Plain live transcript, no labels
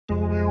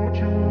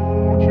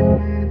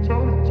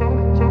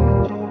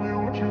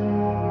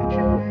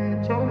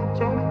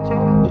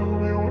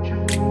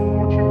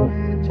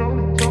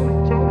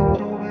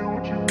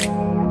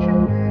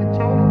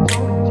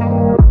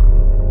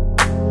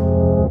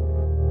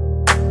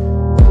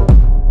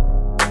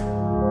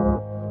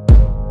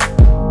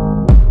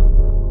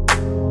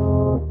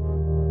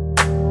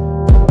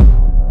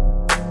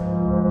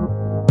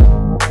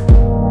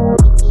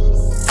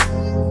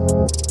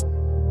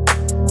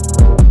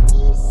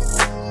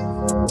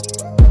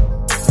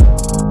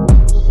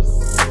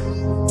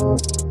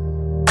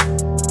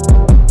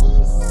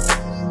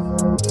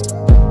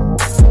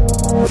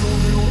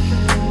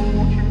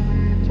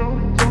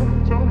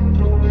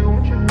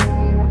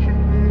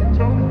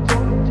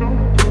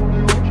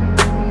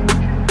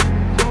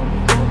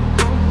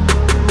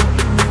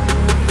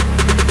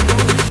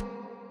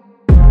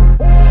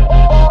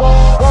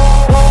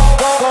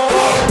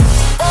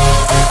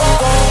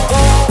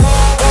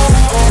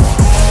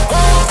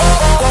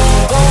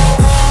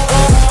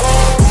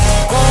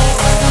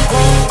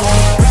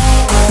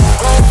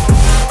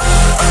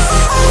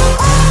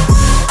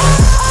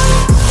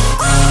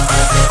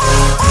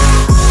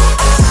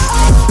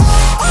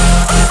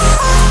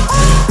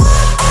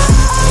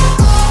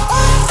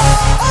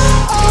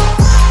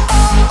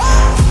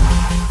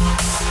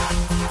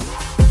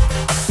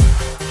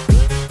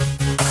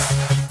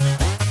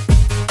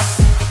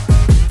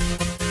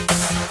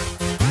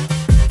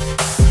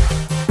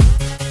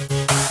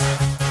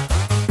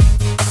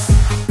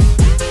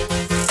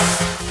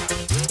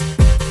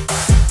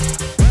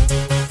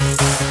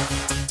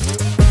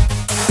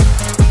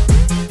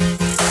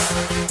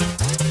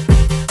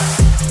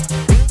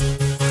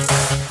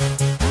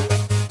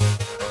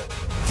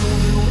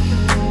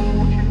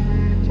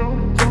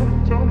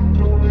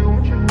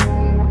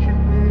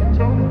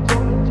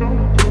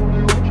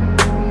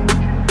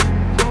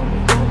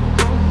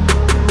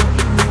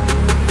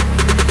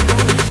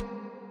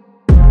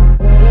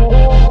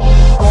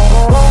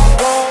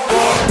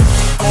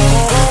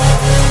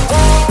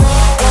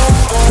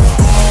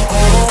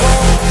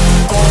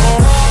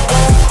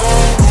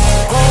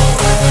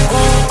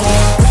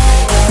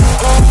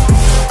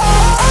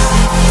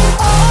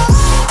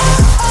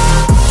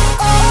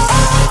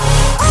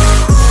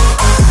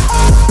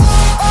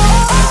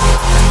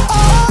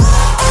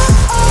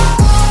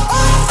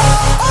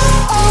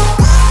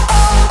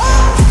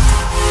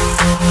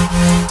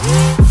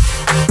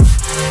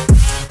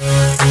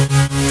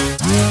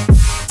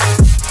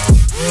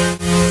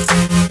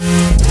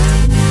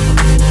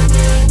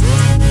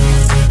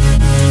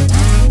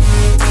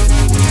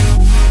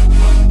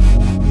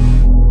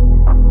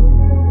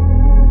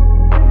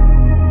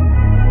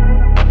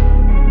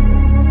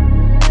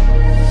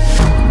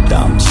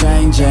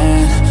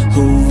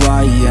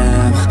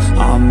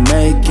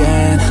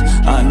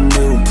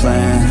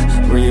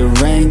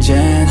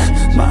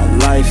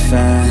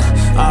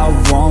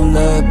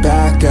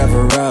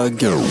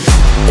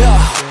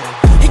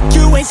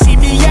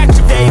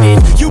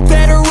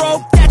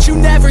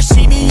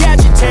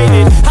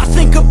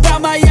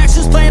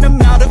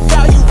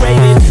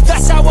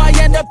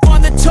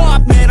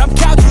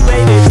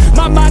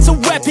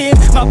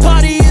My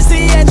body is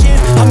the engine,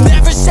 I'm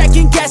never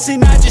second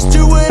guessing. I just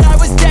do what I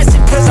was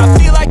destined, cause I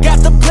feel I got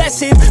the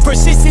blessing.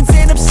 Persistence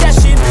and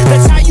obsession,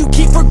 that's how you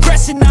keep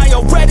progressing. I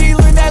already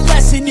learned that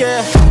lesson,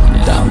 yeah.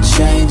 And I'm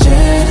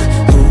changing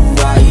who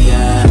I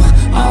am.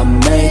 I'm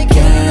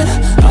making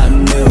a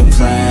new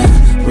plan,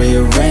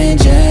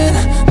 rearranging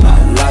my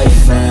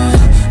life, and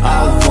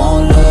I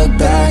won't look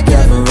back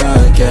ever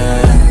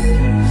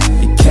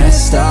again. You can't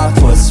stop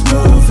what's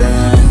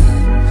moving,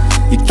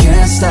 you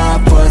can't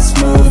stop what's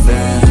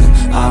moving.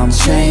 I'm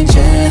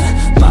changing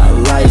my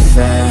life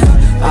and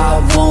I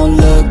won't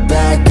look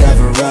back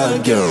ever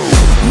again.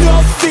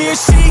 No fear,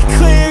 see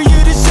clear,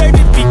 you deserve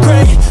to be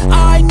great.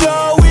 I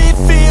know it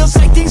feels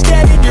like things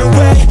get in your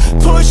way.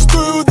 Push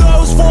through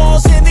those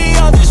walls and the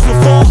others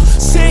will fall.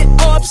 Sit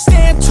up,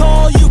 stand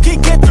tall, you can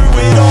get through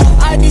it all.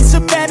 I need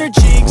some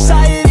energy,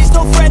 anxiety's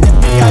no friend to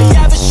me. I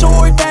have a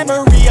short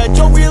memory, I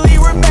don't really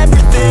remember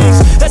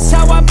things. That's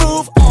how I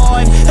move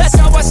on, that's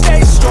how I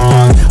stay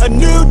strong. A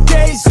new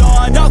day's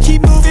on, I'll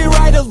keep moving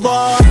right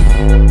along.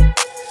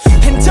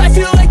 And I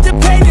feel like the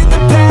pain in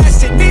the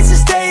past, it needs to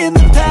stay in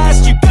the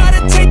past. You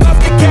gotta take off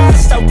the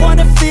cast. I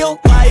wanna feel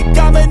like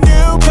I'm a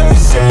new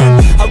person.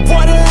 I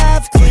wanna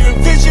have clear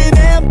vision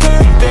and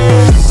purpose.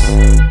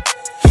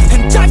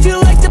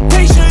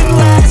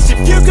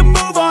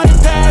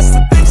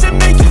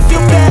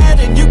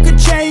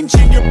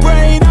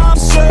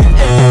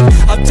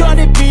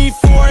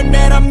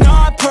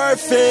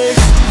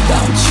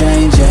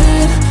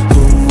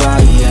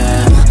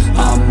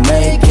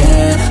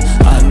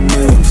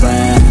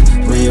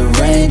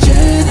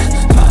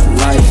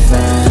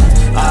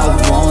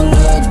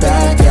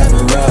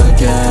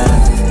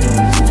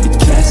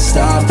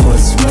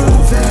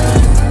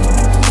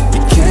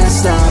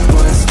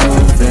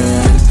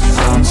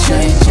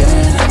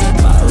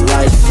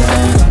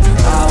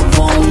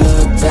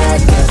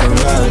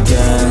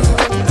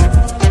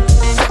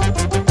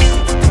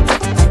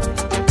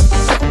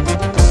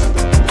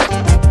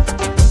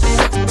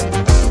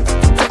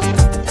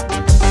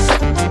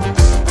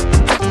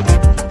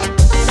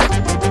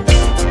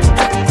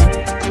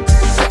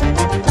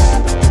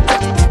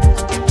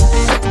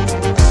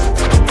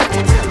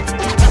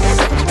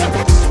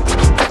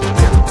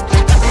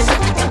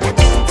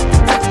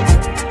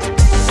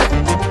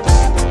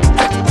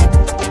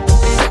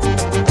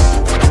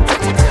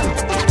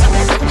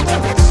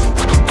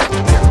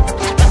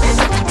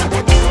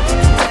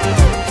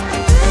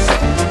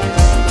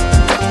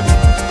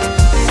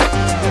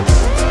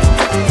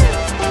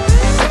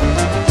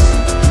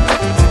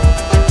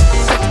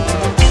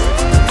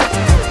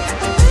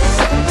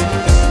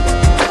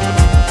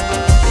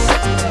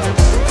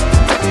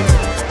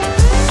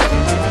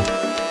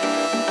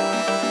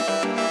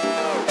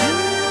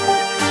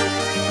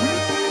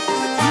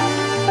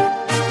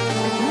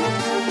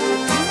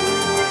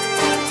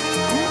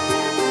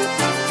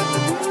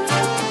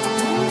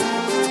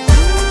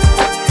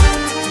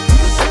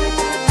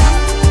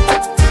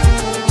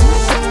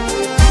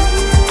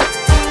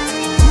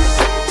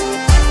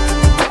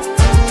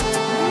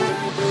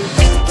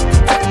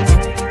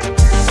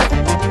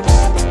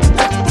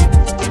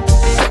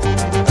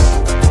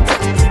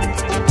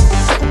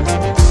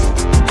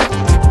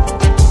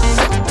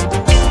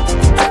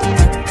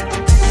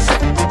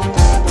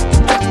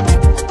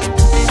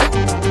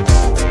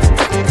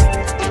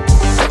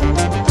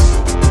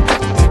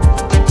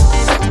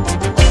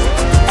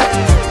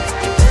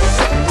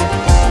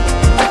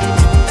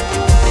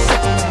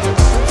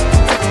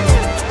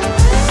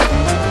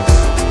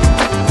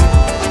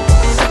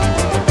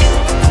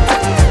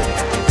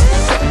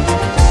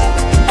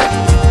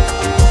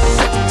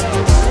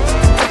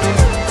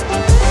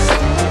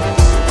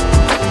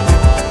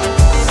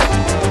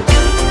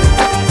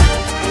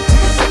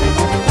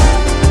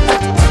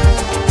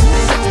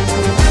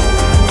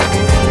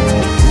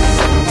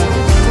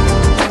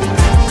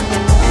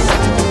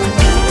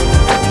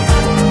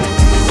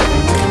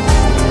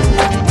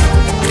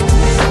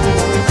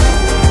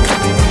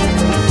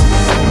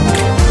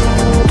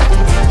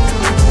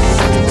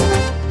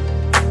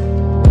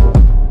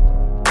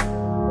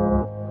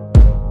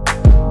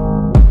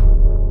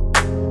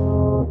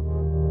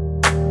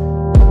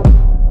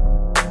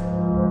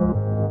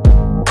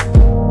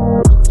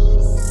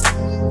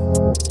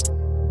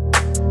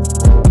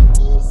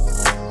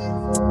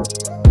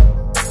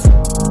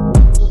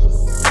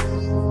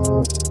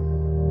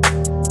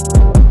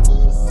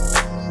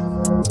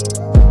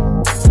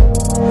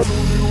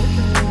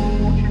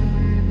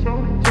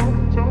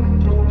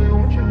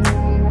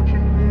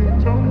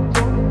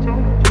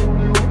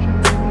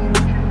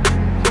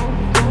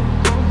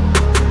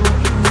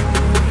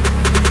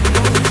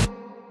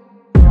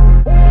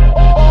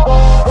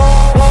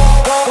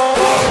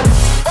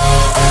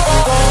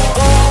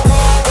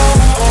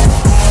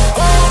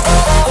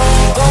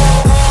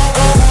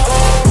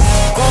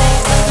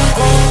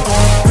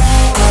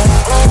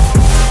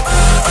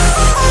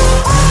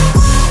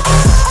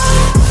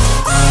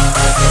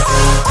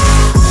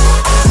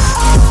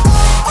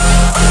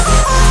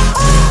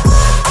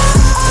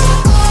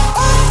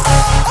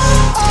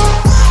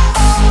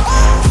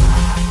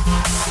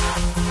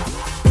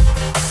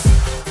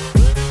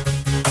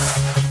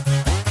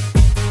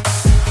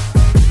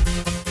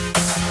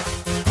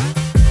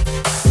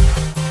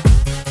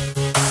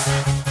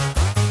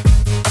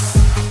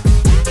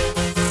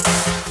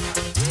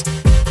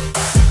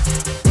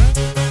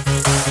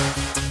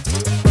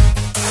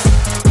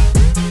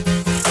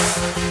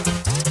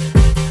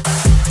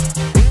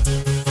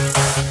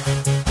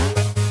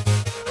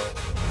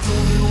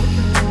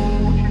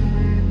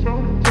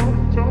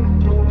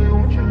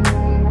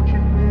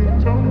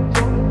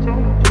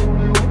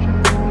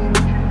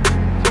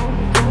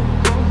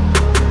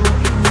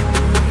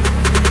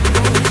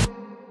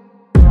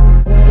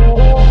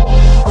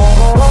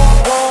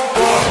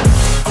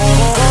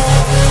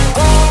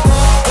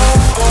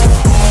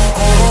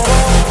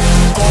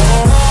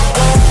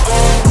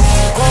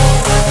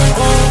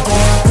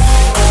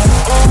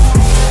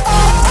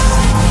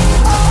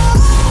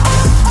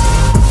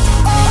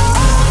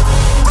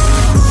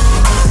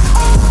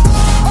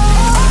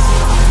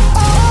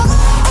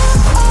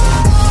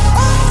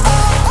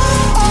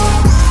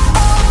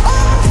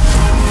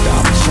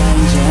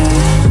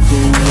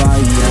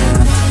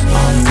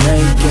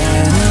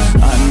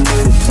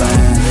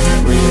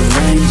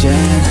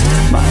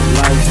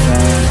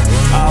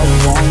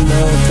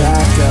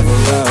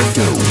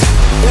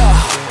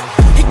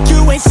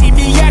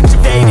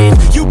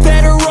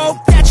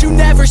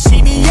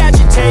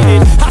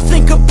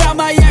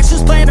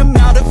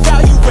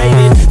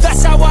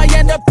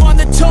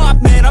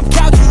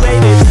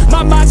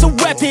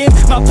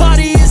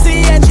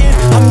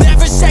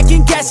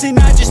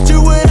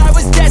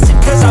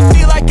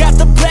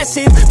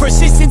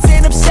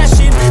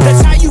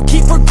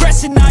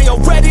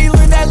 already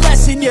learned that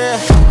lesson,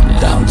 yeah.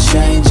 I'm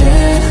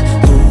changing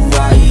who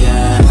I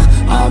am.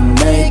 I'm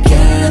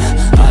making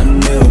a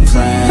new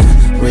plan,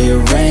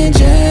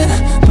 rearranging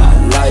my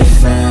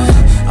life, and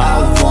I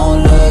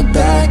won't look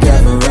back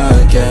ever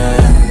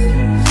again.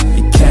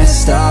 You can't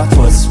stop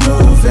what's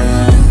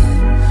moving.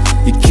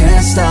 You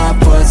can't stop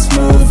what's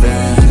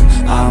moving.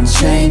 I'm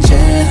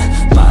changing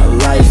my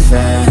life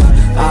and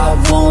I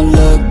won't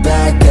look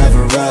back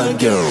ever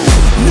again.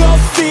 No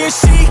fear,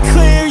 see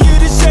clear, you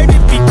deserve to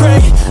be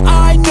great.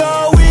 I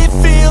know it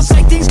feels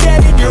like things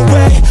get in your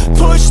way.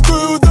 Push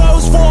through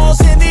those walls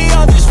and the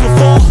others will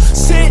fall.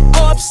 Sit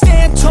up,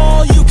 stand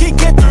tall, you can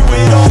get through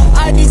it all.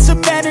 I need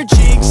some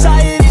energy,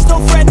 anxiety's no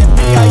friend to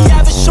me. I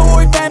have a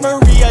short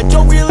memory, I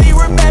don't really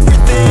remember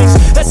things.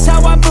 That's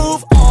how I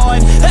move on,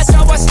 that's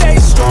how I stay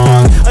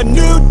strong. A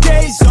new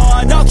day's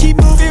on, I'll keep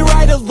moving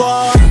right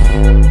along.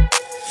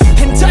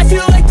 And I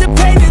feel like the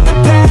pain in the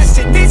past,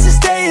 it needs to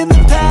stay in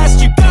the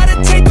past. You gotta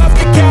take off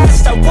the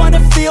cast. I wanna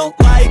feel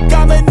like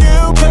I'm a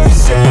new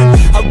person.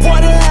 I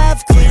wanna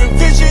have clear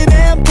vision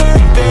and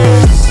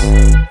purpose.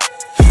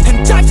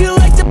 And I feel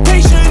like the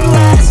pain shouldn't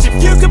last.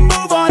 If you can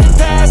move on and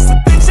past the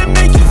things that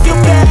make you feel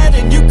bad,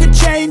 and you can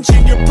change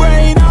in your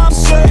brain, I'm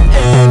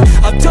certain.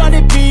 I've done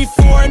it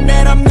before and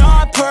man, I'm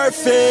not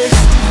perfect.